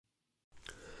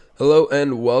Hello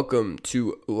and welcome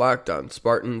to Locked On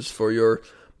Spartans for your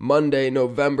Monday,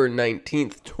 November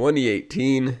 19th,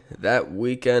 2018. That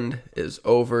weekend is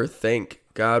over. Thank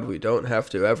God we don't have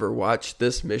to ever watch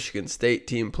this Michigan State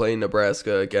team play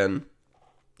Nebraska again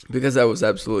because that was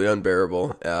absolutely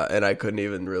unbearable and I couldn't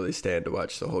even really stand to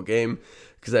watch the whole game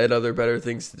because I had other better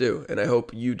things to do, and I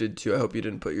hope you did too. I hope you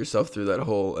didn't put yourself through that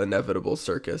whole inevitable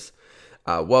circus.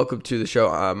 Welcome to the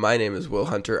show. My name is Will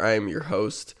Hunter. I am your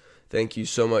host. Thank you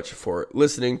so much for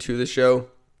listening to the show.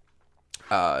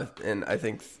 And I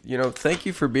think, thank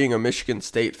you for being a Michigan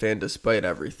State fan despite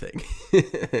everything.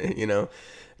 I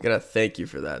gotta thank you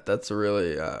for that. That's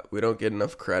really, we don't get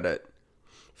enough credit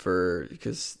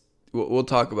because we'll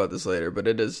talk about this later, but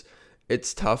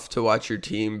it's tough to watch your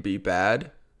team be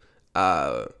bad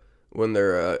when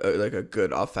they're a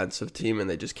good offensive team and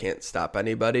they just can't stop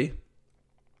anybody.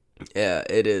 Yeah,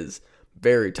 it is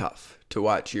very tough to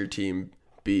watch your team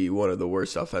be one of the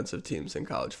worst offensive teams in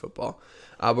college football.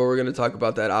 But we're going to talk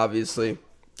about that, obviously.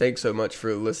 Thanks so much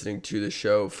for listening to the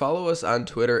show. Follow us on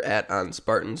Twitter at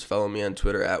OnSpartans. Follow me on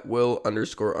Twitter at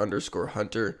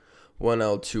Will__Hunter,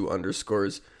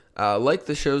 1L2 _. Like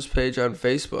the show's page on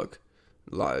Facebook.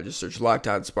 Just search Locked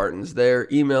On Spartans there.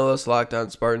 Email us,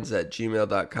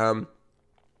 lockedonspartans@gmail.com.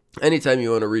 Anytime you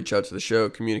want to reach out to the show,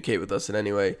 communicate with us in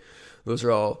any way, those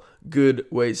are all good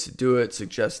ways to do it.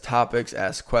 Suggest topics,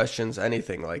 ask questions,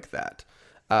 anything like that.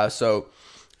 So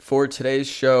for today's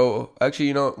show,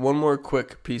 actually, one more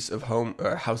quick piece of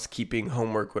housekeeping,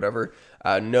 homework, whatever.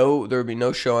 No, there will be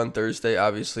no show on Thursday.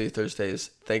 Obviously, Thursday is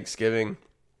Thanksgiving.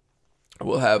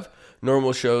 We'll have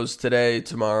normal shows today,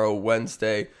 tomorrow,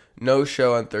 Wednesday. No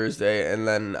show on Thursday, and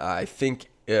then I think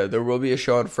there will be a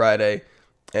show on Friday.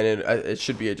 And it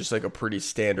should be just like a pretty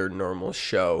standard normal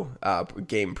show,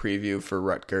 game preview for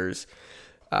Rutgers,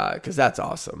 because that's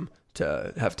awesome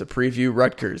to have to preview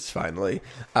Rutgers finally.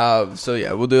 So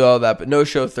yeah, we'll do all that, but no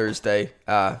show Thursday.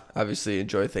 Obviously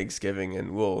enjoy Thanksgiving,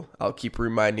 and I'll keep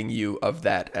reminding you of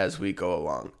that as we go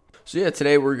along. So yeah,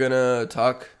 today we're gonna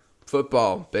talk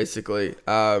football, basically.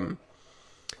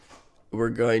 We're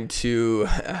going to,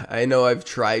 I know I've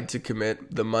tried to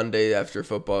commit the Monday after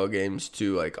football games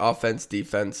to like offense,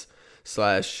 defense, /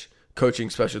 coaching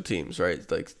special teams,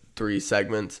 right? Like 3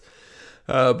 segments.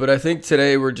 But I think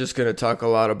today we're just going to talk a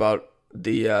lot about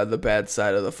the bad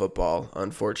side of the football,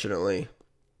 unfortunately.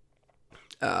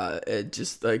 It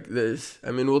just like this,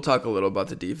 we'll talk a little about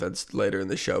the defense later in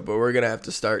the show, but we're going to have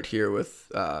to start here with,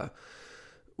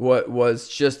 what was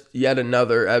just yet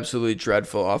another absolutely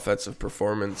dreadful offensive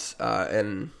performance.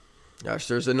 And gosh,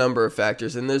 there's a number of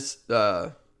factors in this.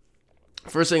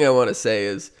 First thing I want to say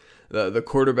is the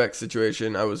quarterback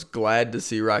situation. I was glad to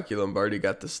see Rocky Lombardi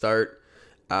got the start.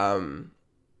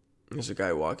 There's a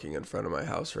guy walking in front of my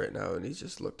house right now, and he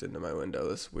just looked into my window.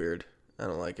 That's weird. I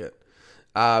don't like it.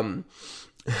 I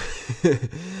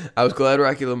was glad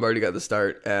Rocky Lombardi got the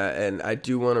start, and I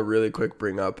do want to really quick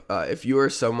bring up, if you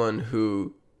are someone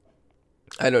who,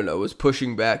 I don't know, was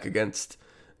pushing back against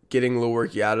getting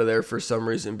Lewerke out of there for some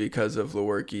reason because of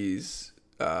Lewerke's,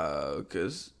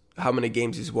 because how many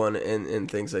games he's won and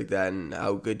things like that, and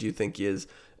how good do you think he is,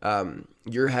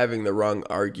 you're having the wrong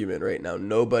argument right now.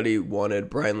 Nobody wanted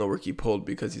Brian Lewerke pulled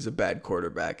because he's a bad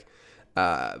quarterback.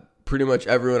 Pretty much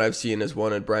everyone I've seen has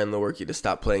wanted Brian Lewerke to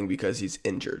stop playing because he's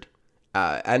injured.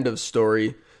 End of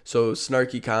story. So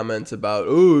snarky comments about,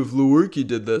 if Lewerke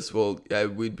did this, well,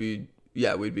 we'd be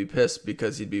pissed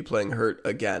because he'd be playing hurt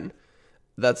again.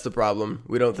 That's the problem.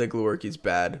 We don't think Lewerke's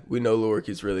bad. We know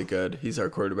Lewerke's really good. He's our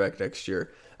quarterback next year.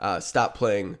 Stop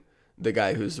playing the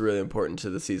guy who's really important to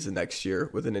the season next year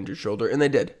with an injured shoulder, and they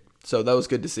did. So that was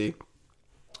good to see.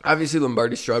 Obviously,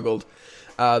 Lombardi struggled.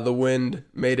 The wind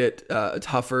made it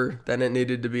tougher than it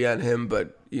needed to be on him,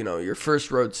 but, your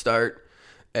first road start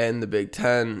and the Big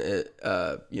Ten,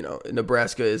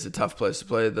 Nebraska is a tough place to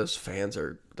play. Those fans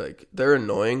are, they're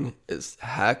annoying as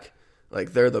heck.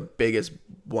 They're the biggest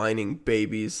whining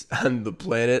babies on the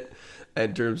planet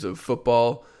in terms of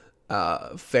football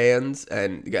fans.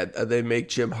 And they make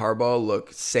Jim Harbaugh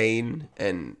look sane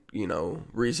and,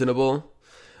 reasonable.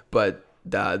 But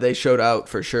they showed out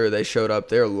for sure. They showed up.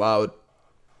 They're loud.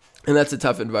 And that's a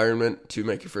tough environment to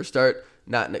make your first start.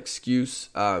 Not an excuse.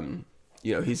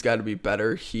 He's got to be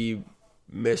better. He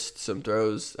missed some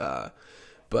throws,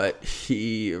 but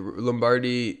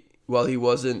Lombardi, while he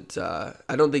wasn't,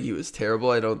 I don't think he was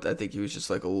terrible. I think he was just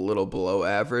like a little below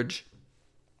average,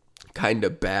 kind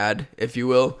of bad, if you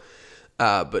will,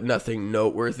 but nothing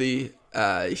noteworthy.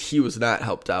 He was not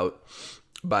helped out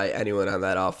by anyone on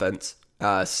that offense,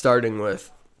 starting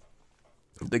with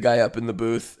the guy up in the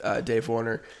booth, Dave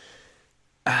Warner.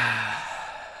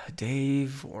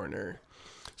 Dave Warner.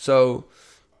 So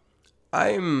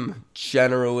I'm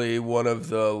generally one of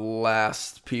the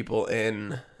last people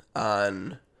in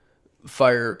on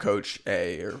fire coach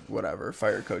A or whatever,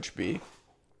 fire coach B.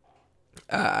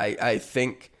 I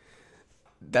think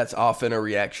that's often a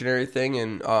reactionary thing,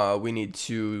 and we need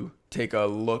to take a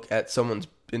look at someone's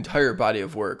entire body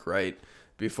of work, right,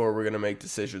 before we're going to make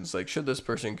decisions like, should this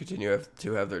person continue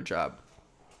to have their job?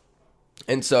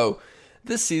 And so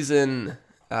this season,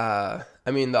 the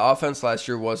offense last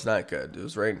year was not good. It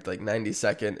was ranked like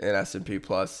 92nd in S&P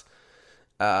Plus.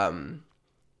 The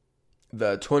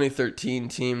 2013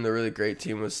 team, the really great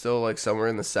team, was still like somewhere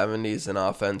in the 70s in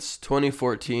offense.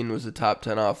 2014 was a top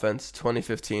 10 offense.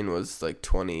 2015 was like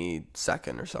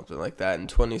 22nd or something like that. And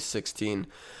 2016,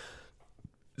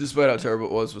 despite how terrible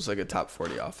it was like a top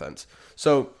 40 offense.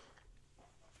 So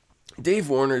Dave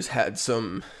Warner's had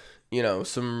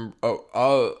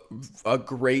a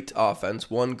great offense,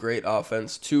 one great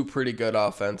offense, two pretty good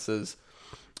offenses,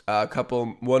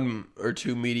 one or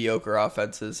two mediocre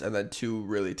offenses, and then two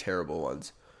really terrible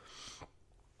ones.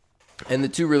 And the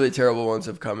two really terrible ones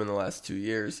have come in the last 2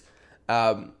 years.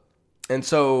 And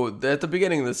so at the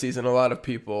beginning of the season, a lot of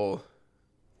people,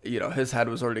 his head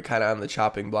was already kind of on the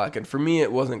chopping block. And for me,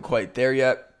 it wasn't quite there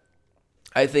yet.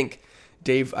 I think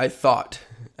Dave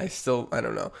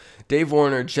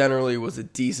Warner generally was a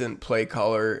decent play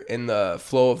caller in the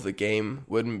flow of the game,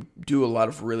 would do a lot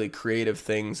of really creative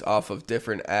things off of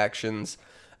different actions.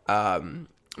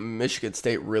 Michigan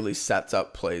State really sets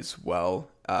up plays well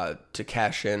to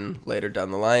cash in later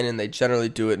down the line, and they generally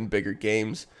do it in bigger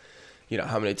games.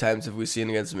 How many times have we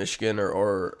seen against Michigan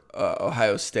or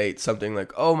Ohio State something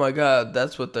like, oh my God,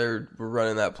 that's what we're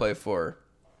running that play for,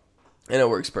 and it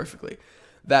works perfectly.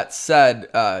 That said,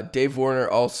 Dave Warner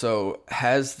also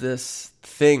has this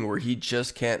thing where he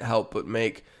just can't help but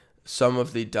make some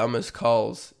of the dumbest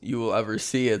calls you will ever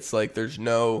see. It's like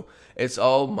it's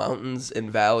all mountains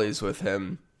and valleys with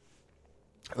him.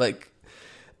 Like,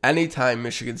 anytime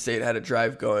Michigan State had a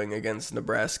drive going against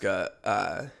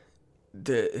Nebraska,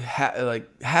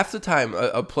 half the time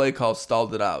a play call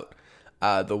stalled it out.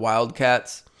 The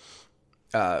Wildcats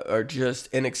are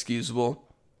just inexcusable.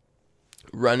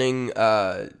 Running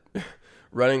a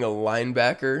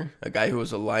linebacker, a guy who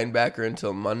was a linebacker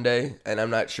until Monday, and I'm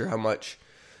not sure how much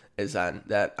is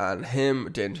on him.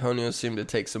 D'Antonio seemed to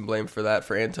take some blame for that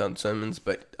for Anton Simmons,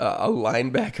 but a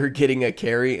linebacker getting a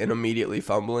carry and immediately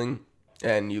fumbling,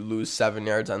 and you lose 7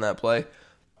 yards on that play,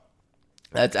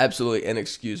 that's absolutely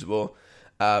inexcusable.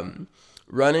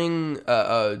 Running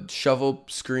a shovel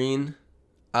screen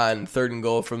on 3rd and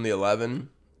goal from the 11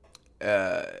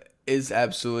 is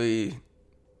absolutely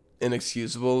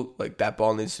inexcusable. Like, that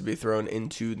ball needs to be thrown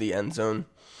into the end zone.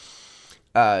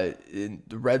 In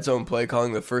the red zone play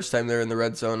calling, the first time they're in the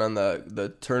red zone on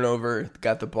the turnover,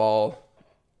 got the ball,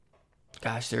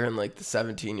 they're in like the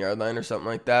 17-yard line or something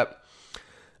like that.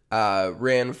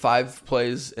 Ran 5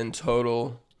 plays in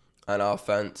total on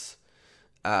offense.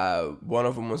 One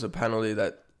of them was a penalty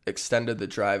that extended the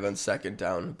drive on 2nd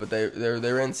down, but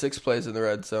they ran 6 plays in the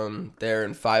red zone there,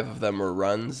 and 5 of them were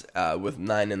runs with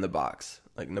 9 in the box.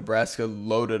 Like, Nebraska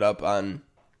loaded up on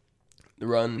the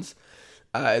runs,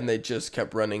 and they just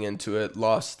kept running into it,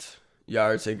 lost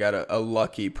yards. They got a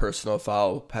lucky personal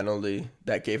foul penalty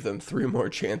that gave them 3 more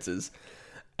chances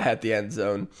at the end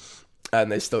zone,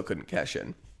 and they still couldn't cash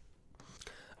in.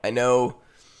 I know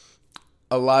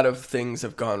a lot of things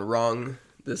have gone wrong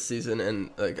this season, and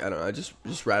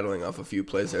just rattling off a few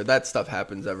plays there. That stuff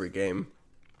happens every game.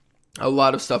 A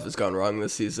lot of stuff has gone wrong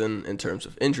this season in terms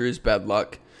of injuries, bad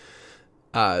luck.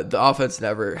 The offense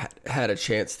never had a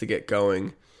chance to get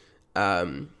going,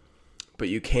 but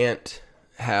you can't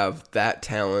have that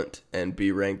talent and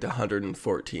be ranked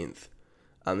 114th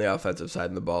on the offensive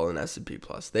side of the ball in S&P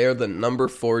Plus. They are the number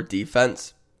 4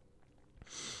 defense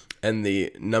and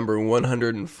the number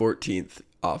 114th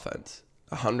offense.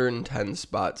 110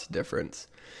 spots difference.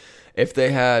 If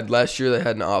last year they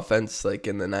had an offense like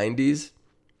in the 90s,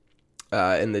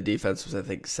 and the defense was, I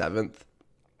think, 7th.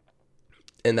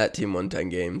 And that team won 10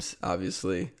 games,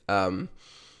 obviously.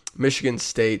 Michigan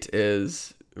State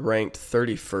is ranked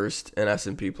 31st in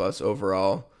S&P Plus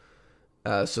overall.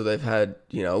 So they've had,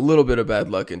 a little bit of bad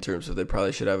luck in terms of they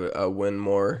probably should have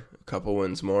a couple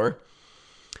wins more.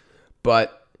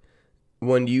 But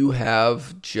when you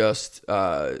have just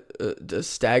a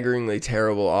staggeringly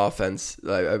terrible offense,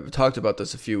 I talked about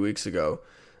this a few weeks ago.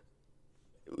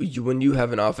 When you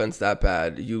have an offense that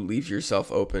bad, you leave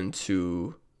yourself open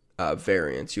to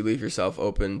variance. You leave yourself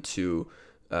open to,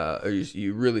 or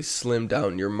you really slim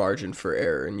down your margin for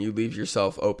error, and you leave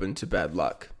yourself open to bad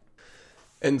luck.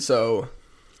 And so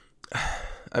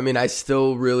I mean, I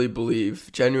still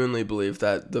genuinely believe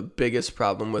that the biggest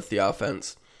problem with the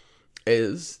offense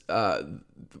is the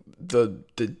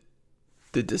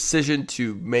decision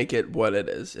to make it what it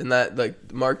is. And that,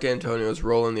 like, Mark D'Antonio's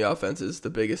role in the offense is the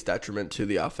biggest detriment to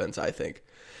the offense, I think.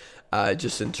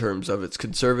 Just in terms of its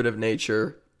conservative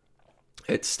nature,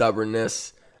 its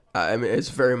stubbornness. I mean, it's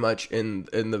very much in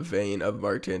the vein of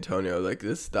Mark D'Antonio. Like,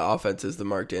 the offense is the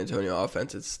Mark D'Antonio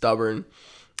offense. It's stubborn,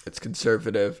 it's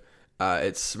conservative,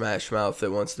 it's smash mouth.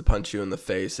 It wants to punch you in the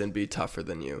face and be tougher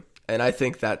than you. And I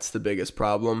think that's the biggest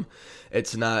problem.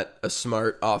 It's not a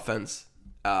smart offense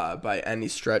by any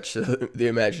stretch of the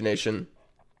imagination.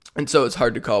 And so it's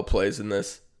hard to call plays in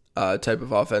this type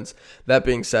of offense. That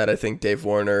being said, I think Dave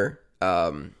Warner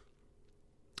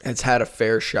has had a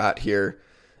fair shot here,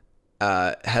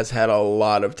 has had a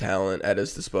lot of talent at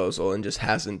his disposal and just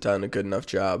hasn't done a good enough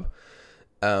job.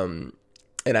 And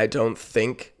I don't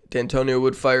think D'Antonio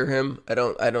would fire him. I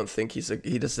don't think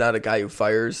he's not a guy who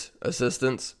fires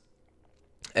assistants.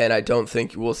 And I don't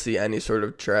think we'll see any sort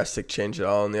of drastic change at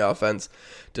all in the offense,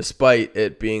 despite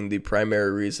it being the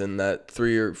primary reason that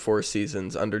 3 or 4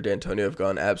 seasons under D'Antonio have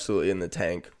gone absolutely in the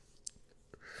tank.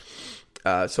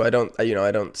 So I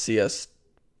don't see us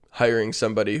hiring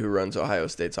somebody who runs Ohio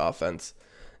State's offense,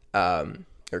 or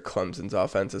Clemson's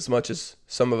offense, as much as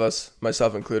some of us,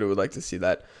 myself included, would like to see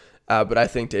that. But I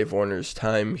think Dave Warner's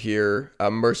time here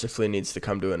mercifully needs to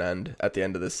come to an end at the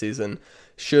end of this season.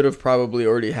 Should have probably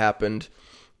already happened.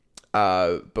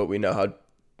 But we know how,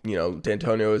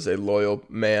 D'Antonio is a loyal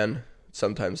man,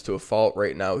 sometimes to a fault.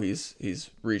 Right now, he's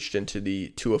reached into the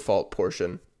to a fault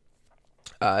portion,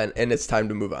 and it's time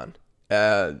to move on.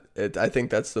 I think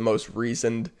that's the most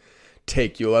reasoned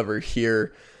take you'll ever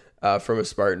hear from a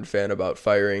Spartan fan about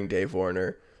firing Dave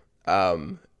Warner.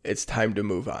 It's time to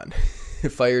move on.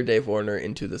 Fire Dave Warner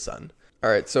into the sun. All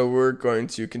right, so we're going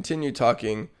to continue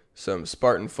talking some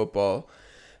Spartan football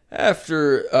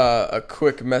after a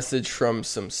quick message from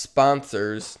some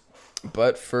sponsors.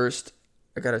 But first,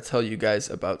 I got to tell you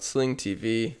guys about Sling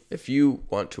TV. If you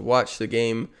want to watch the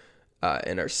game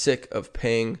and are sick of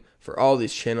paying for all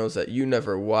these channels that you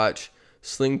never watch,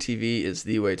 Sling TV is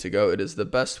the way to go. It is the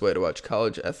best way to watch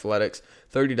college athletics.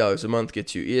 $30 a month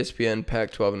gets you ESPN,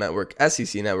 Pac-12 Network,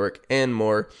 SEC Network, and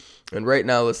more. And right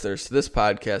now, listeners to this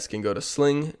podcast can go to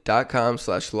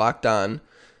sling.com/lockedon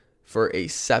for a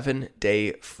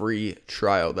 7-day free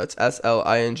trial. That's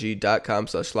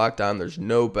sling.com/lockedon. There's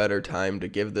no better time to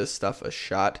give this stuff a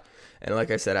shot. And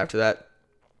like I said, after that,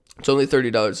 it's only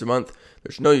 $30 a month.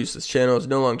 There's no useless channels,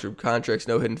 no long-term contracts,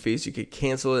 no hidden fees. You can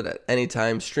cancel it at any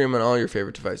time. Stream on all your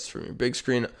favorite devices from your big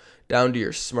screen down to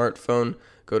your smartphone.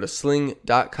 Go to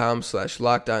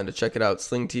sling.com/lockedon to check it out.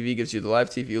 Sling TV gives you the live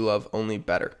TV you love, only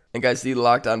better. And guys, the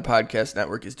Locked On Podcast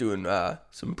Network is doing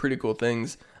some pretty cool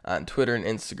things on Twitter and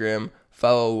Instagram.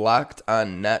 Follow Locked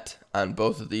On Net on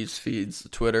both of these feeds,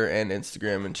 Twitter and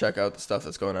Instagram, and check out the stuff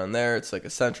that's going on there. It's like a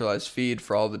centralized feed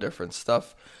for all the different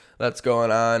stuff that's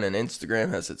going on, and Instagram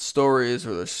has its stories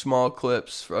where there's small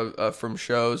clips from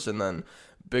shows and then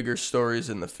bigger stories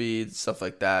in the feed, stuff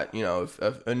like that. If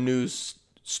a news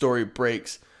story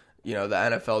breaks, the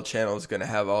NFL channel is going to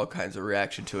have all kinds of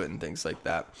reaction to it and things like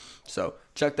that. So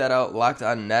check that out, Locked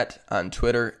On Net on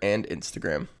Twitter and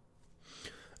Instagram.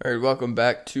 All right, welcome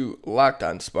back to Locked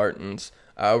On Spartans.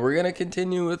 We're going to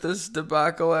continue with this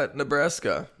debacle at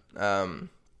Nebraska.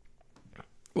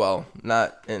 We'll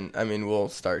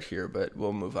start here, but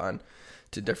we'll move on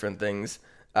to different things.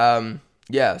 So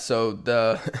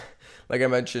like I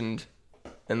mentioned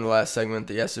in the last segment,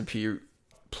 the S&P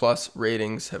Plus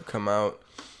ratings have come out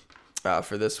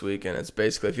for this week, and it's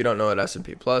basically, if you don't know what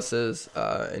S&P Plus is,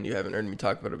 and you haven't heard me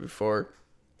talk about it before,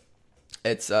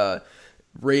 it's a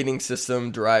rating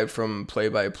system derived from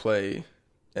play-by-play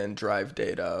and drive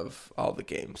data of all the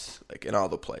games, like in all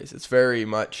the plays. It's very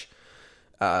much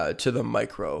to the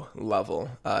micro level.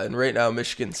 And right now,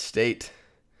 Michigan State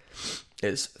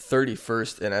is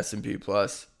 31st in S&P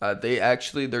Plus.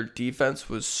 Their defense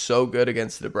was so good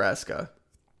against Nebraska.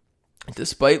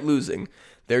 Despite losing,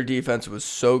 their defense was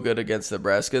so good against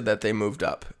Nebraska that they moved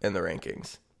up in the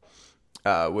rankings,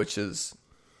 which is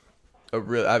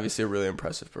obviously a really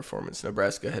impressive performance.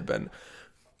 Nebraska had been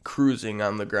cruising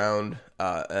on the ground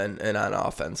and on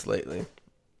offense lately.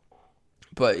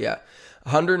 But yeah,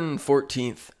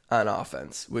 114th on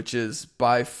offense, which is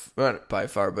not by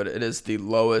far, but it is the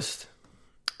lowest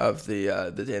of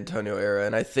the D'Antonio era.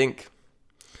 And I think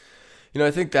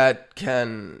that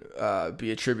can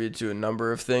be attributed to a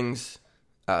number of things.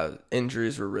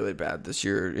 Injuries were really bad this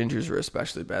year. Injuries were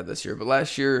especially bad this year. But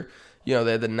last year, they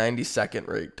had the 92nd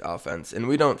ranked offense. And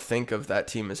we don't think of that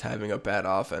team as having a bad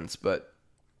offense, but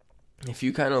if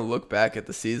you kind of look back at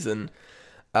the season,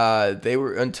 they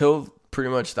were until pretty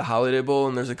much the Holiday Bowl,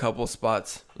 and there's a couple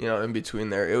spots, in between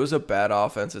there. It was a bad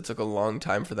offense. It took a long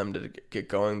time for them to get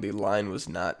going. The line was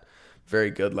not very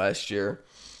good last year.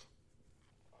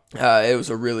 It was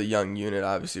a really young unit,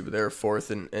 obviously, but they were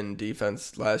fourth in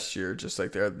defense last year, just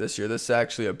like they are this year. This is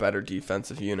actually a better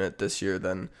defensive unit this year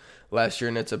than last year,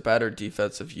 and it's a better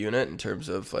defensive unit in terms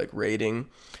of like rating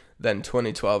than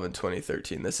 2012 and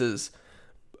 2013. This is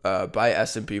by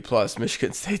S&P Plus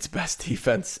Michigan State's best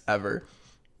defense ever,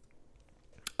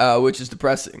 which is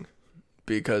depressing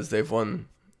because they've won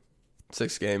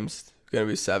 6 games. It's gonna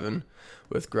be 7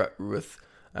 with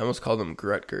I almost called them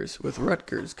Rutgers, with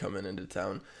Rutgers coming into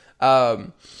town.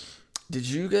 Did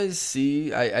you guys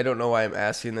see, I don't know why I'm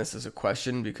asking this as a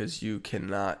question because you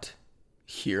cannot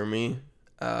hear me.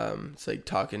 It's like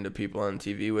talking to people on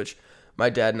TV, which my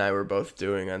dad and I were both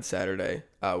doing on Saturday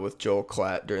with Joel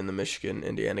Klatt during the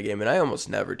Michigan-Indiana game, and I almost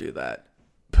never do that,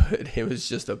 but it was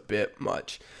just a bit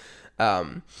much.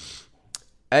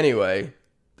 Anyway,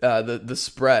 the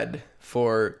spread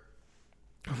for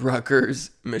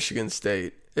Rutgers, Michigan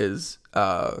State is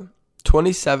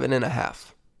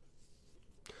 27.5.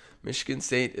 Michigan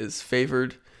State is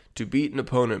favored to beat an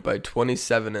opponent by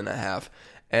 27.5,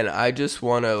 and I just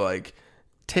want to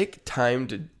take time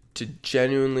to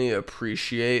genuinely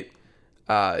appreciate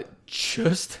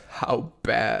just how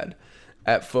bad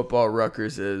at football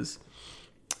Rutgers is,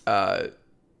 to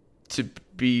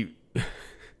be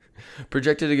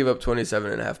projected to give up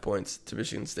 27.5 points to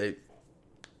Michigan State.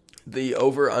 The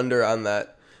over-under on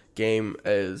that game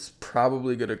is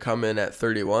probably going to come in at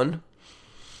 31,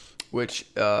 which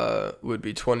would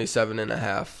be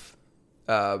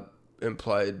 27.5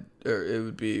 implied, or it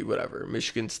would be whatever,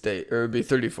 Michigan State, or it would be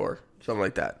 34, something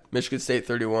like that. Michigan State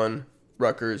 31,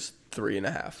 Rutgers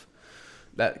 3.5.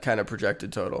 That kind of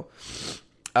projected total.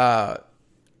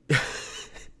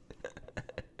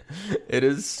 It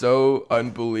is so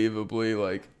unbelievably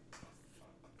like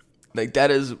that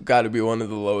has got to be one of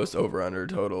the lowest over-under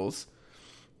totals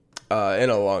in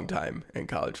a long time in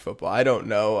college football. I don't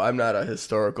know. I'm not a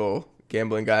historical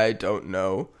gambling guy. I don't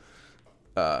know,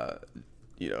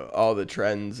 all the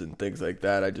trends and things like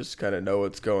that. I just kind of know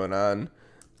what's going on.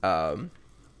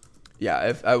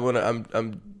 If I want to,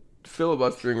 I'm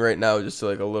filibustering right now just to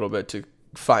a little bit to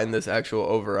find this actual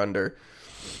over-under.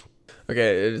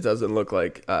 Okay, it doesn't look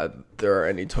like there are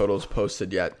any totals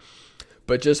posted yet.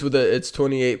 But just with it's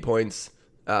 28 points,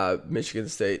 Michigan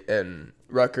State and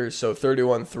Rutgers, so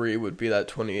 31-3 would be that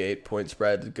 28-point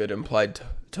spread, good implied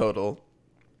total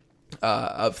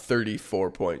of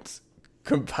 34 points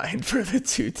combined for the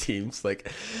two teams.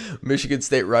 Michigan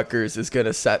State Rutgers is going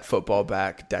to set football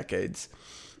back decades.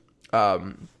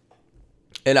 And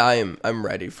I'm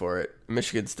ready for it.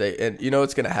 Michigan State, and you know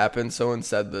what's going to happen? Someone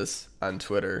said this on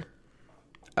Twitter.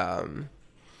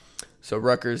 So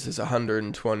Rutgers is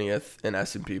 120th in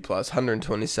S&P Plus,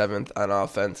 127th on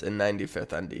offense, and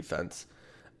 95th on defense.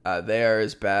 They are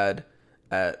as bad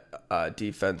at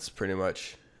defense pretty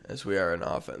much as we are in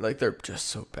offense. They're just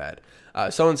so bad.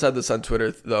 Someone said this on Twitter,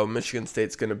 though. Michigan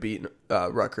State's going to beat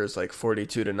Rutgers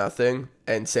 42-0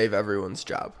 and save everyone's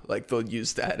job. They'll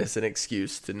use that as an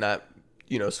excuse to not,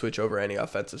 switch over any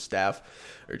offensive staff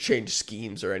or change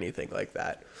schemes or anything like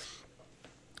that.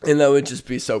 And that would just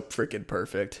be so freaking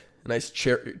perfect. A nice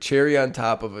cherry on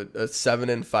top of a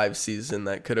 7-5 season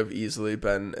that could have easily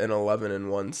been an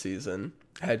 11-1 season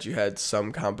had you had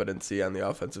some competency on the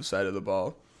offensive side of the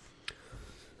ball.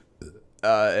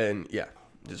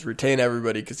 Just retain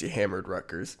everybody because you hammered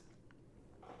Rutgers.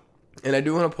 And I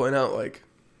do want to point out,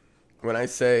 when I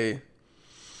say,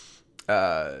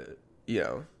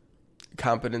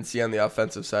 competency on the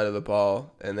offensive side of the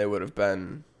ball, and they would have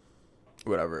been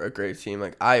a great team,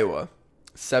 Iowa,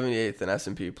 78th in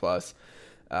S&P Plus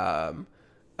on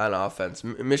offense.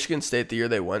 Michigan State, the year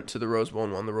they went to the Rose Bowl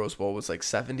and won the Rose Bowl, was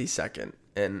 72nd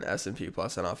in S&P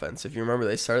Plus on offense. If you remember,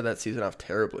 they started that season off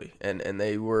terribly, and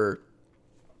they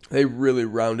really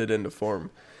rounded into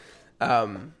form,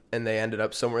 and they ended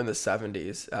up somewhere in the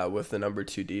 70s with the number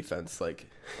 2 defense.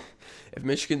 If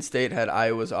Michigan State had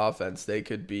Iowa's offense, they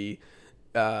could be.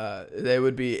 They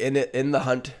would be in the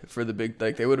hunt for the big.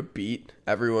 They would have beat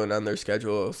everyone on their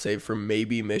schedule, save for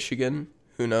maybe Michigan.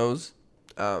 Who knows?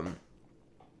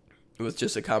 With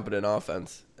just a competent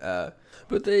offense.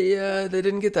 But they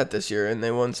didn't get that this year, and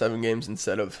they won 7 games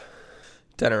instead of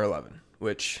 10 or 11,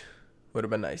 which would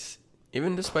have been nice.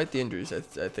 Even despite the injuries, I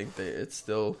think it's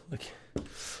still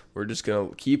we're just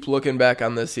gonna keep looking back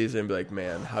on this season and be like,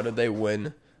 man, how did they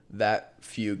win that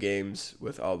few games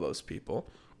with all those people?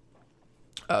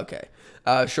 Okay.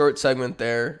 Short segment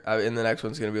there. And the next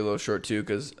one's going to be a little short too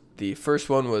because The first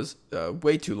one was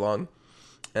way too long,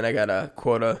 and I got a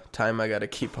quota time I got to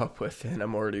keep up with, and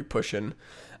I'm already pushing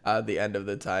the end of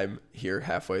the time here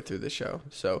halfway through the show.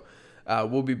 So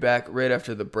we'll be back right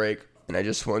after the break, and I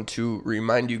just want to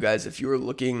remind you guys, if you are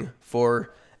looking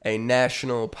for a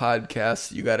national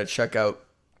podcast, you got to check out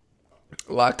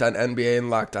Locked On NBA and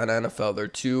Locked On NFL. They're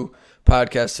two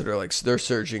podcasts that are they're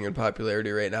surging in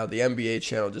popularity right now. The NBA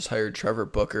channel just hired Trevor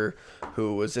Booker,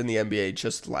 who was in the NBA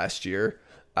just last year.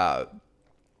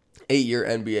 8-year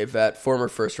NBA vet, former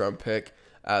first-round pick.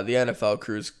 The NFL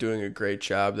crew's doing a great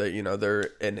job. They're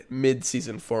in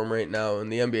mid-season form right now,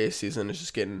 and the NBA season is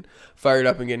just getting fired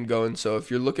up and getting going. So if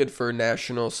you're looking for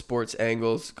national sports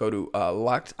angles, go to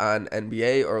Locked On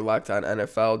NBA or Locked On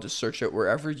NFL. Just search it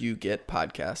wherever you get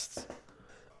podcasts.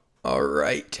 All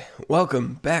right,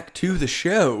 welcome back to the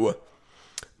show.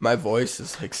 My voice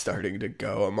is starting to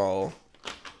go.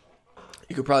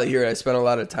 You could probably hear it. I spent a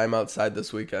lot of time outside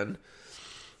this weekend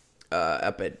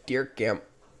up at deer camp,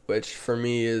 which for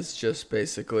me is just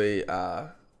basically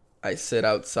I sit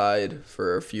outside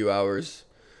for a few hours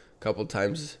a couple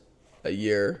times a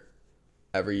year,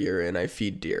 every year, and I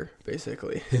feed deer,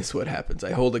 basically, is what happens.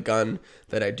 I hold a gun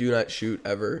that I do not shoot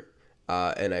ever,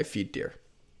 and I feed deer.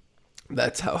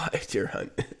 That's how I deer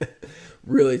hunt.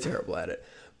 Really terrible at it.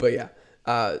 But yeah,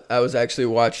 I was actually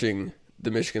watching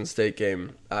the Michigan State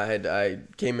game. I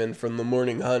came in from the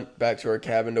morning hunt back to our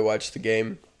cabin to watch the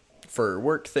game for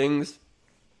work things.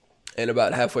 And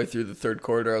about halfway through the third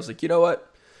quarter, I was like, you know what?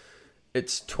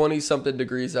 It's 20-something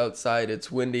degrees outside.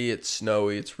 It's windy. It's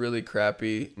snowy. It's really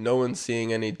crappy. No one's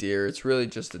seeing any deer. It's really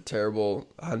just a terrible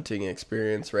hunting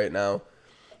experience right now.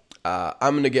 I'm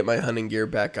going to get my hunting gear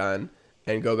back on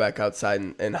and go back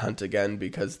outside and hunt again,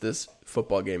 because this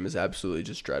football game is absolutely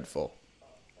just dreadful.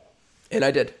 And I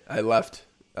did. I left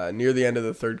near the end of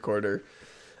the third quarter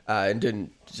and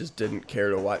didn't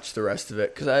care to watch the rest of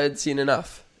it because I had seen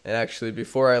enough. And actually,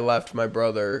 before I left, my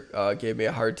brother gave me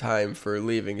a hard time for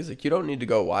leaving. He's like, you don't need to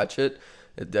go watch it.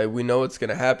 We know what's going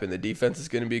to happen. The defense is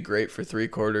going to be great for 3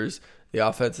 quarters. The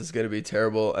offense is going to be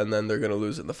terrible, and then they're going to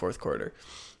lose in the fourth quarter.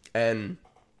 And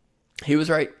he was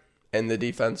right. And the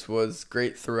defense was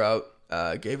great throughout.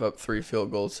 Gave up 3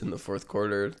 field goals in the fourth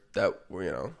quarter that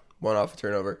were, one off a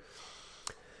turnover.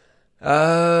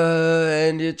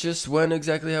 And it just went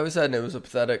exactly how we said. And it was a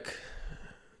pathetic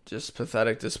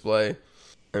display.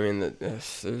 I mean,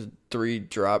 there's 3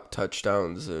 drop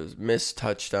touchdowns. There's missed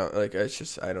touchdown. I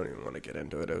don't even want to get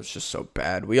into it. It was just so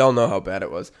bad. We all know how bad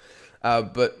it was.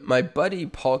 But my buddy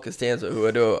Paul Costanza, who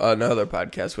I do another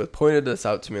podcast with, pointed this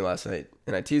out to me last night.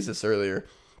 And I teased this earlier.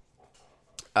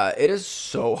 It is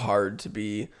so hard to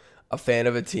be a fan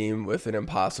of a team with an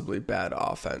impossibly bad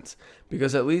offense,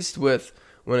 because at least when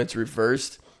it's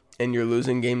reversed and you're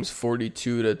losing games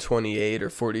 42-28 or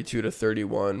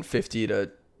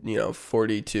 42-31,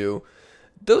 50-42,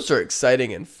 those are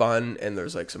exciting and fun, and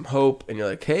there's some hope, and you're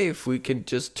like, hey, if we can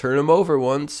just turn them over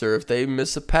once, or if they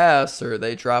miss a pass or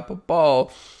they drop a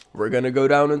ball, we're gonna go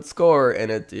down and score,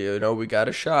 and we got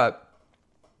a shot.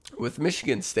 With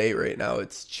Michigan State right now,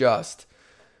 it's just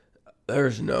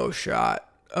there's no shot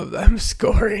of them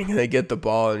scoring. They get the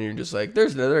ball, and you're just like, they're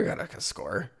not gonna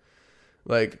score.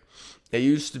 It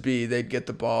used to be they'd get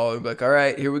the ball and be like, all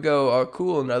right, here we go. Oh,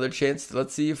 cool, another chance.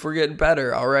 Let's see if we're getting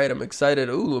better. All right, I'm excited.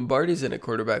 Ooh, Lombardi's in at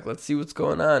quarterback. Let's see what's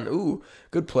going on. Ooh,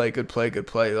 good play.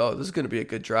 Oh, this is going to be a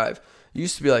good drive. It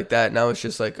used to be like that. Now it's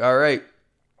just like, all right,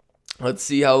 let's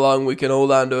see how long we can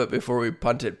hold on to it before we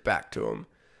punt it back to them.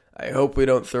 I hope we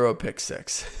don't throw a pick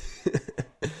 6.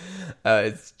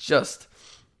 It's just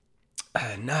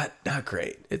not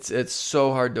great. It's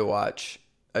so hard to watch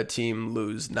a team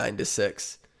lose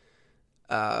 9-6.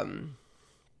 And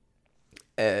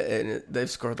they've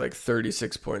scored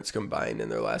 36 points combined in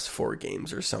their last 4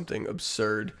 games or something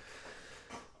absurd.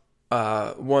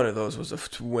 One of those was a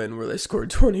win where they scored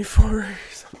 24 or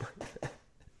something like that.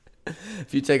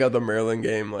 If you take out the Maryland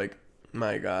game,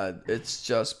 my God, it's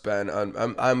just been.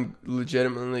 I'm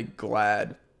legitimately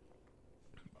glad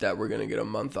that we're gonna get a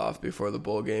month off before the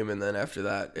bowl game, and then after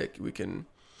that, we can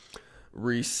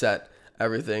reset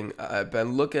everything. I've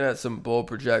been looking at some bowl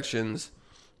projections.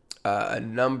 A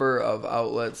number of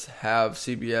outlets have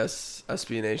CBS,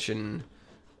 SB Nation,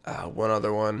 one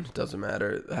other one, doesn't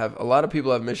matter. A lot of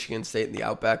people have Michigan State in the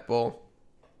Outback Bowl.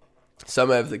 Some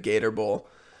have the Gator Bowl.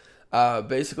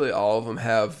 Basically, all of them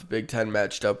have Big Ten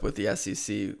matched up with the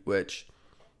SEC, which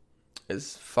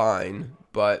is fine.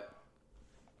 But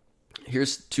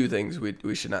here's 2 things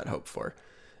we should not hope for.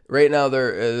 Right now,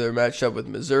 they're matched up with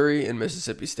Missouri and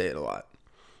Mississippi State a lot,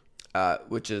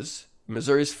 which is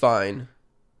Missouri's fine,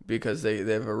 because they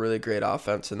have a really great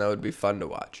offense, and that would be fun to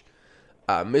watch.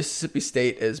 Mississippi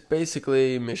State is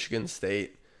basically Michigan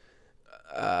State.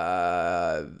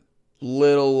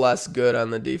 Little less good on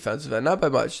the defensive end. Not by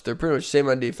much. They're pretty much same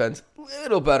on defense.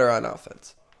 Little better on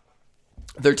offense.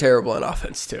 They're terrible on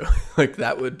offense too. Like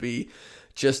that would be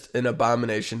just an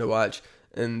abomination to watch.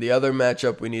 And the other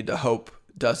matchup we need to hope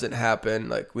doesn't happen.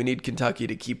 Like we need Kentucky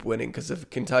to keep winning, because if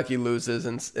Kentucky loses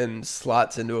and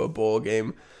slots into a bowl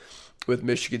game with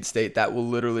Michigan State, that will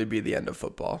literally be the end of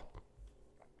football.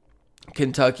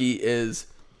 Kentucky is,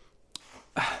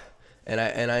 and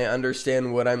I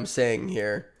understand what I'm saying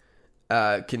here.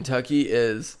 Kentucky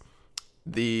is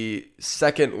the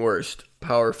second worst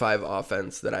Power 5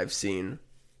 offense that I've seen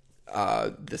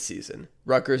this season.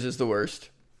 Rutgers is the worst.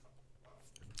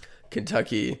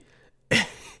 Kentucky's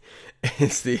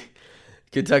the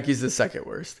second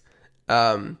worst.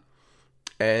 And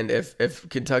if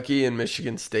Kentucky and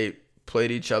Michigan State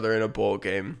played each other in a bowl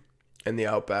game in the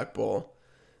Outback Bowl,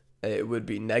 it would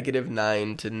be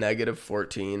 -9 to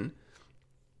 -14.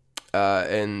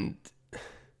 And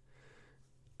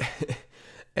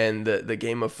the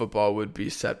game of football would be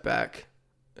set back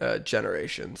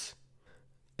generations.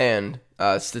 And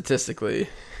statistically,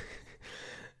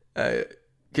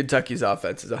 Kentucky's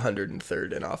offense is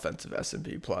 103rd in offensive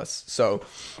S&P plus. So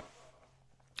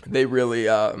they really,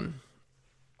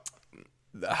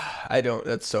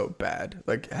 that's so bad.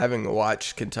 Like having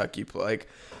watched Kentucky play, like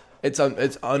it's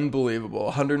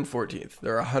unbelievable. 114th.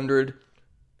 There are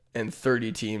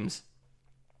 130 teams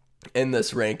in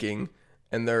this ranking,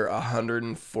 and they're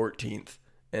 114th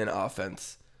in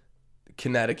offense.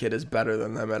 Connecticut is better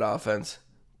than them at offense.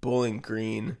 Bowling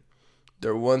Green,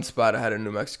 they're one spot ahead of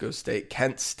New Mexico State.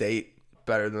 Kent State,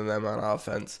 better than them on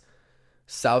offense.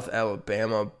 South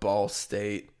Alabama, Ball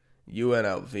State,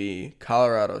 UNLV,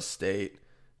 Colorado State,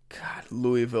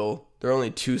 Louisville. They're only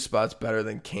 2 spots better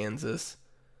than Kansas.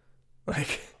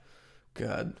 Like,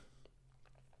 God.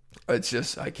 It's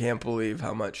just, I can't believe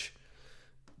how much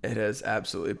it has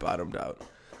absolutely bottomed out.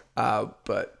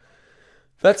 But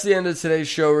that's the end of today's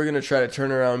show. We're going to try to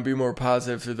turn around and be more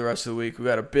positive through the rest of the week. We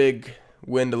got a big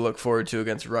win to look forward to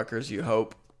against Rutgers, you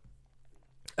hope.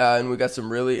 And we got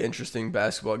some really interesting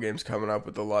basketball games coming up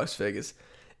with the Las Vegas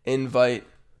Invite.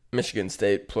 Michigan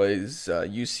State plays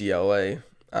UCLA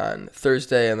on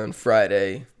Thursday, and then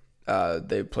Friday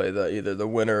they play either the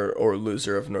winner or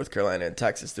loser of North Carolina and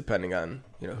Texas, depending on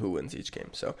who wins each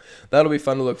game. So that'll be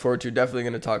fun to look forward to. Definitely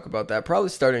going to talk about that, probably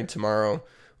starting tomorrow.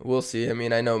 We'll see. I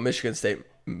mean, I know Michigan State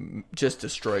just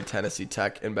destroyed Tennessee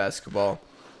Tech in basketball.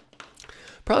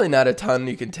 Probably not a ton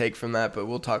you can take from that, but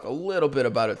we'll talk a little bit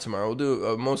about it tomorrow. We'll do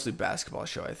a mostly basketball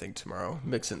show, I think, tomorrow,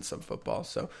 mix in some football.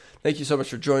 So thank you so much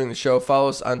for joining the show. Follow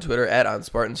us on Twitter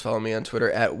 @OnSpartans. Follow me on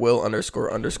Twitter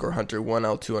 @Will__Hunter,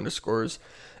 1L2 underscores.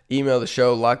 Email the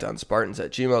show,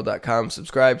 lockedonspartans@gmail.com.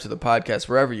 Subscribe to the podcast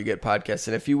wherever you get podcasts.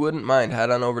 And if you wouldn't mind,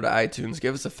 head on over to iTunes.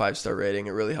 Give us a 5-star rating.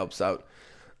 It really helps out.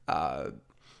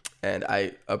 And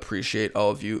I appreciate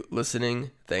all of you listening.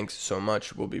 Thanks so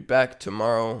much. We'll be back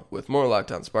tomorrow with more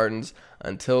Locked On Spartans.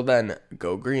 Until then,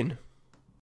 go green.